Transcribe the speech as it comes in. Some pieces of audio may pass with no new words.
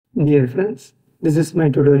Dear friends, this is my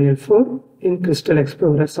tutorial 4 in Crystal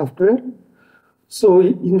Explorer software. So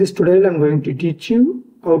in this tutorial I'm going to teach you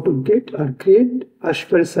how to get or create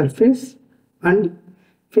Hirshfeld surface and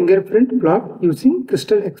fingerprint plot using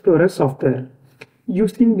Crystal Explorer software.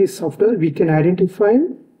 Using this software we can identify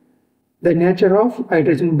the nature of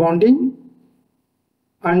hydrogen bonding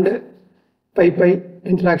and pi-pi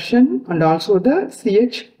interaction and also the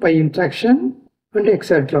CH-pi interaction and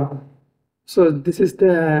etc. So this is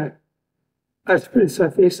the Hirshfeld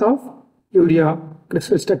surface of urea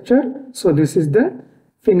crystal structure. So this is the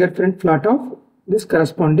fingerprint plot of this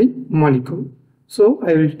corresponding molecule. So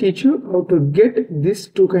I will teach you how to get these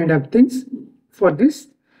two kind of things for this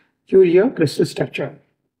urea crystal structure.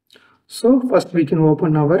 So first we can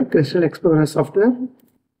open our Crystal Explorer software.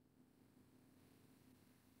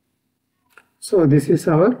 So this is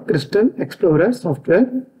our Crystal Explorer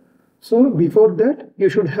software. So before that you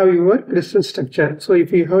should have your crystal structure. So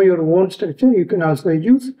if you have your own structure you can also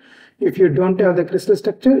use. If you don't have the crystal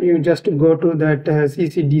structure, you just go to that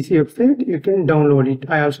CCDC website, you can download it.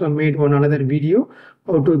 I also made another video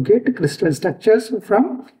how to get crystal structures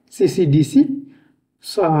from CCDC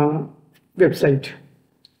website.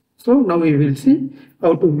 So now we will see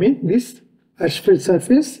how to make this Hirshfeld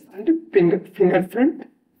surface and fingerprint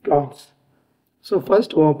plots. So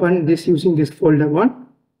first open this using this folder 1.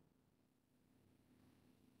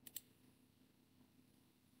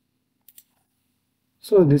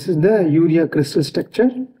 So this is the urea crystal structure.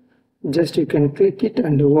 Just you can click it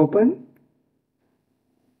and open.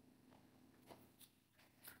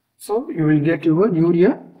 So you will get your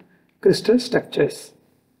urea crystal structures.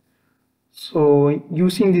 So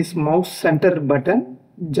using this mouse center button,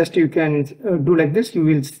 just you can do like this.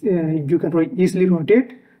 You can easily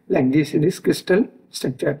rotate like this crystal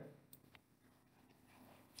structure.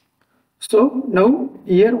 So now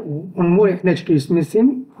here one more NH2 is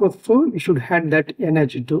missing, so we should add that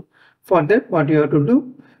NH2. For that what you have to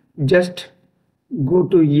do, just go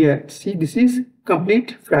to here. See, this is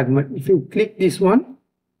complete fragment. If you click this one,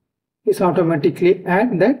 it's automatically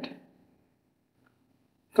add that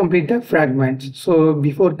complete the fragments. So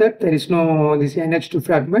before that there is no this NH2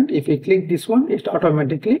 fragment. If you click this one, it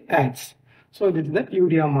automatically adds. So this is the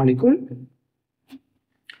urea molecule.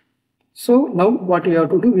 So now what we have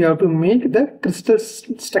to do, we have to make the crystal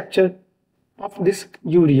structure of this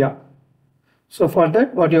urea. So for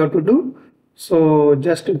that what you have to do, so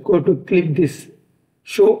just go to click this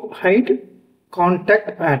show hide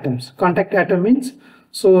contact atoms. Contact atom means,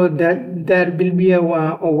 so that there will be a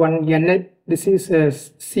one NH, this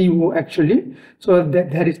is CO actually. So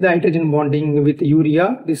that there is the hydrogen bonding with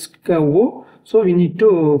urea, this O. So we need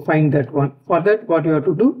to find that one. For that what you have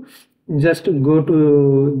to do, just go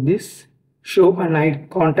to this show and hide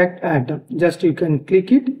contact atom. Just you can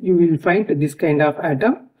click it, you will find this kind of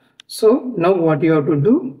atom. So now what you have to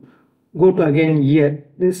do, go to again here,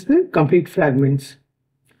 this is complete fragments.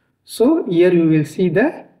 So here you will see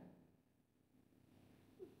the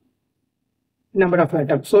number of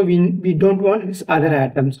atoms. So we don't want these other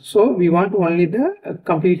atoms, so we want only the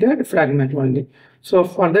completed fragment only. So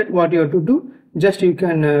for that what you have to do, just you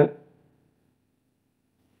can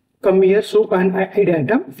come here, so and hide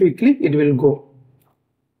atom. If you click, it will go.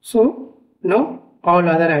 So now all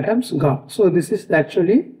other atoms gone. So this is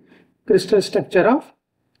actually crystal structure of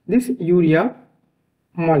this urea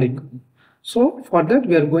molecule. So for that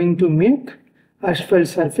we are going to make Hirshfeld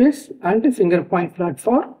surface and finger point plot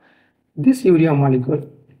for this urea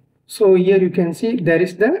molecule. So here you can see there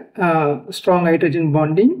is the strong hydrogen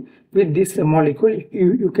bonding with this molecule.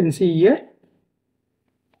 You can see here.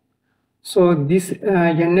 So this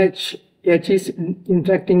NH is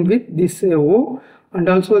interacting with this O and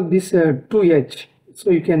also this 2H.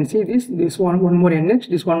 So you can see this one more NH,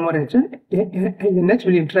 this one more NH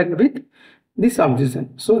will interact with this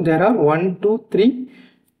oxygen. So there are 1, 2, 3,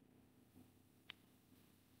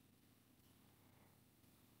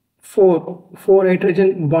 4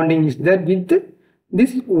 hydrogen bonding is there with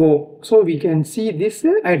this O. So we can see this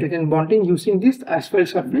hydrogen bonding using this Hirshfeld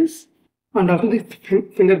surface and also the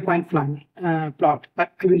finger point plot. I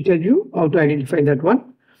will tell you how to identify that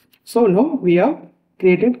one. So now we have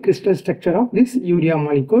created crystal structure of this urea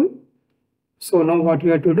molecule. So now what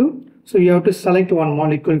you have to do, so you have to select one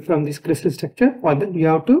molecule from this crystal structure. For that you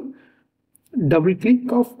have to double click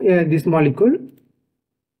of this molecule.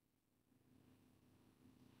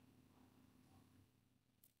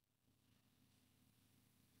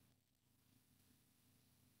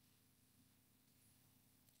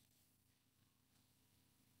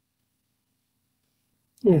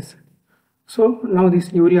 Yes. So now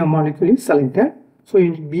this urea molecule is selected. So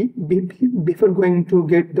before going to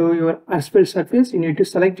get your Hirshfeld surface, you need to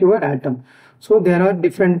select your atom. So there are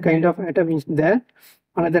different kind of atom is there.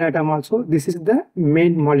 Another atom also. This is the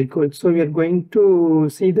main molecule. So we are going to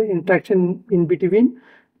see the interaction in between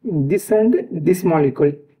this and this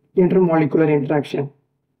molecule, intermolecular interaction.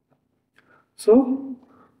 So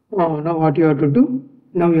now what you have to do?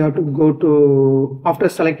 Now you have to go to, after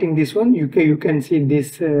selecting this one, you can see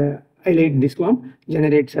this, highlight this one,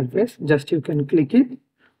 generate surface. Just you can click it.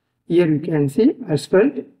 Here you can see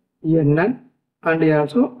Hirshfeld, here none, and here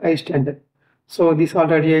also high standard. So this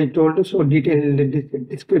already I told, so detailed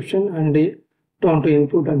description and turn to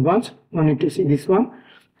input advanced. No need to see this one.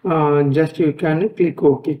 Just you can click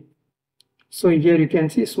OK. So here you can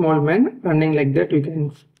see small man running like that. You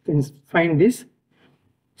can find this.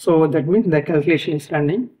 So that means the calculation is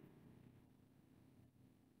running.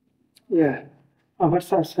 Yeah, our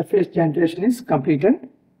surface generation is completed.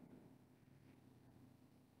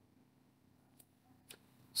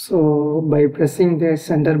 So by pressing the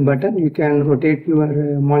center button, you can rotate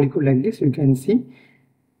your molecule like this. You can see.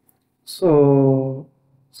 So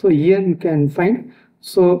here you can find.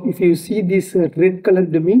 So if you see this red color,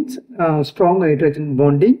 means strong hydrogen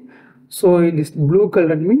bonding. So this blue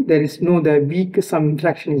color means there is no, the weak some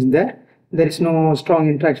interaction is there. There is no strong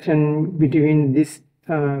interaction between this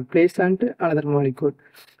place and another molecule.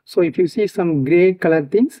 So if you see some gray color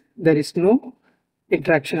things, there is no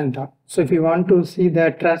interaction at all. So if you want to see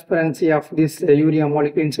the transparency of this urea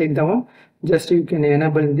molecule inside the one, just you can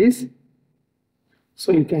enable this.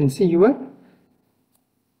 So you can see your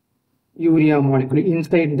urea molecule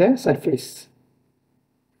inside the surface.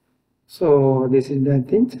 So this is the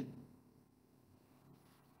thing.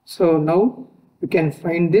 So now you can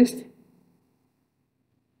find this.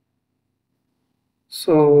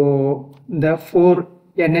 So the 4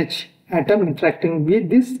 NH atom interacting with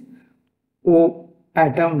this O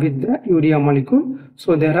atom with the urea molecule.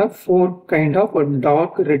 So there are 4 kind of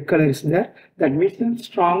dark red color is there. That means the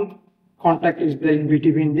strong contact is there in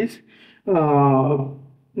between this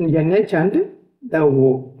NH and the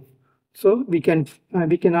O. So we can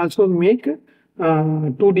also make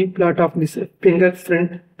 2D plot of this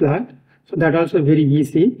fingerprint plot. So that also very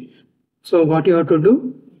easy. So what you have to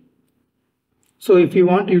do? So if you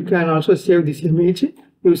want, you can also save this image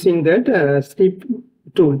using that strip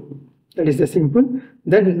tool. That is the simple.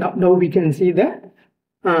 Then now we can see the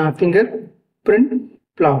fingerprint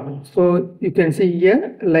plot. So you can see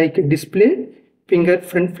here like display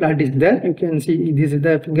fingerprint plot is there. You can see this is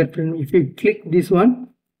the fingerprint. If you click this one,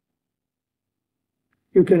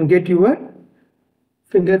 you can get your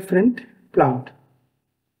fingerprint plot.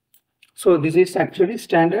 So this is actually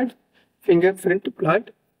standard fingerprint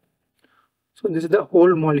plot. So this is the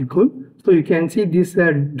whole molecule. So you can see this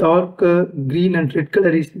dark green and red color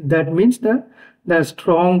is, that means the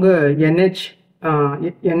strong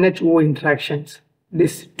NHO interactions.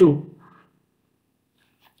 This two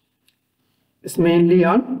is mainly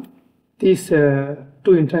on these 2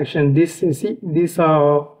 interactions. This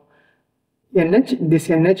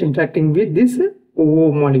NH interacting with this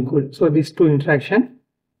O molecule. So these 2 interaction.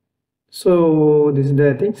 So this is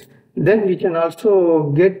the things. Then we can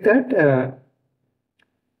also get that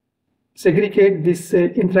segregate this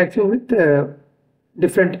interaction with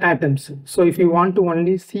different atoms. So if you want to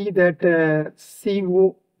only see that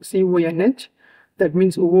CONH, that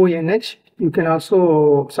means ONH, you can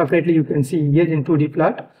also separately you can see here in 2D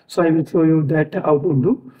plot. So I will show you that how to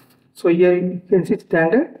do. So here you can see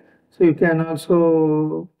standard. So you can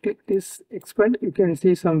also click this expand. You can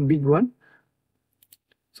see some big one.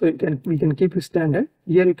 So we can keep it standard.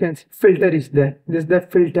 Here you can see filter is there. This is the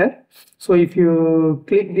filter. So if you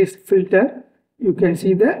click this filter, you can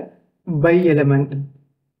see the by element.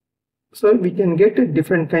 So we can get a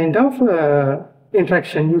different kind of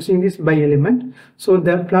interaction using this by element. So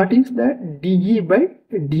the plot is the dE by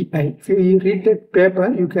dI. If you read the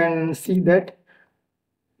paper, you can see that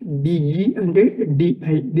dE and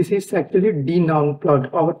dI. This is actually D norm plot.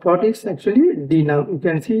 Our plot is actually D norm. You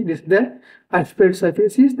can see this, the Hirshfeld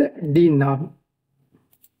surface is the D norm.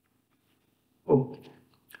 Okay.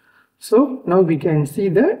 So now we can see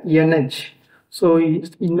the NH. So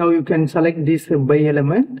now you can select this by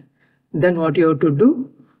element. Then what you have to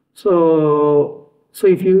do? So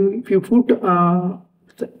if you put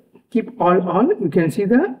keep all on, you can see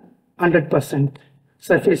the 100%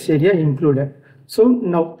 surface area included. So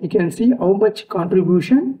now you can see how much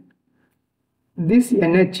contribution this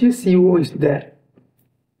NHCO is there.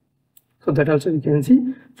 So that also you can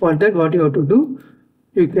see. For that, what you have to do,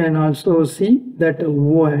 you can also see that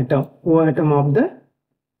O atom of the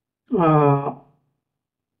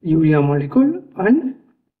urea molecule and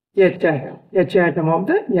H atom of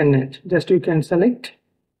the NH. Just you can select.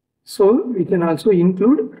 So we can also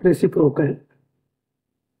include reciprocal.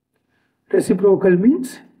 Reciprocal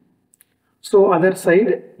means, so other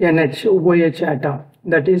side NH OH atom.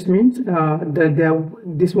 That is means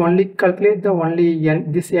this only calculate the only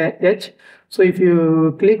this H. So if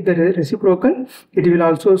you click the reciprocal, it will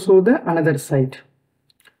also show the another side.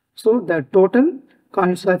 So the total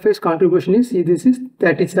surface contribution is, see, this is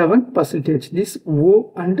 37%. This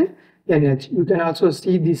O and NH. You can also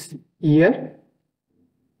see this here.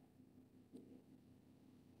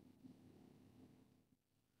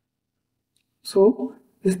 So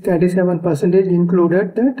this 37%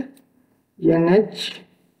 included that NH,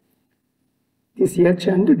 this H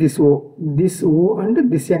and this O and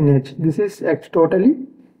this NH. This is totally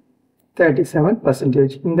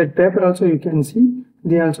 37%. In that paper also you can see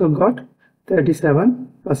they also got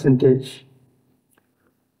 37%.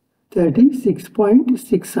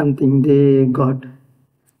 36.6 something they got.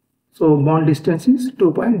 So bond distance is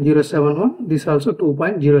 2.071. This also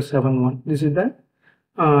 2.071. This is the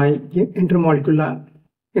intermolecular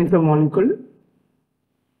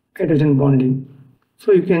hydrogen bonding.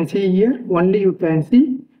 So you can see here only you can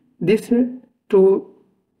see these two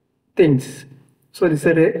things. So this is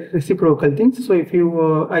a reciprocal things. So if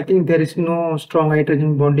you I think there is no strong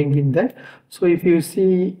hydrogen bonding in that. So if you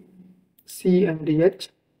see C and H,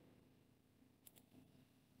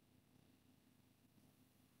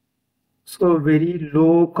 so very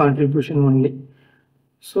low contribution only.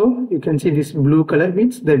 So you can see this blue color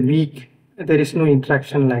means the weak, there is no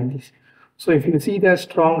interaction like this. So if you see the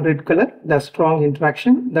strong red color, the strong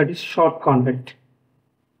interaction, that is short contact.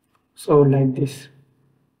 So like this.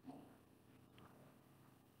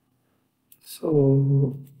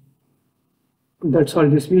 So that's all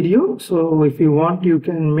this video. So if you want, you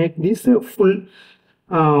can make this a full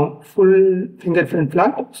fingerprint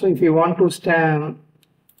plot. So if you want to stamp,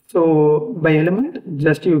 so by element,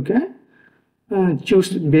 just you can choose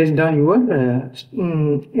based on your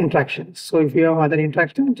interactions. So if you have other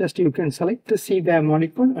interactions, just you can select to see the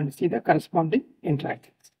molecule and see the corresponding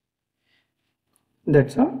interactions.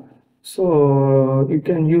 That's all. So you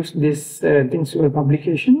can use this things for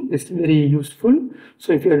publication. It's very useful.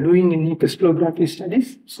 So if you are doing any crystallography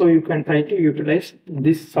studies, so you can try to utilize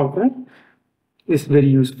this software. It's very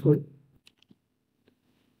useful.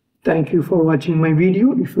 Thank you for watching my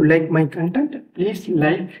video. If you like my content, please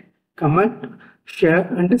like, comment, share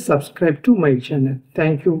and subscribe to my channel.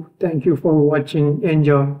 Thank you for watching.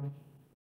 Enjoy.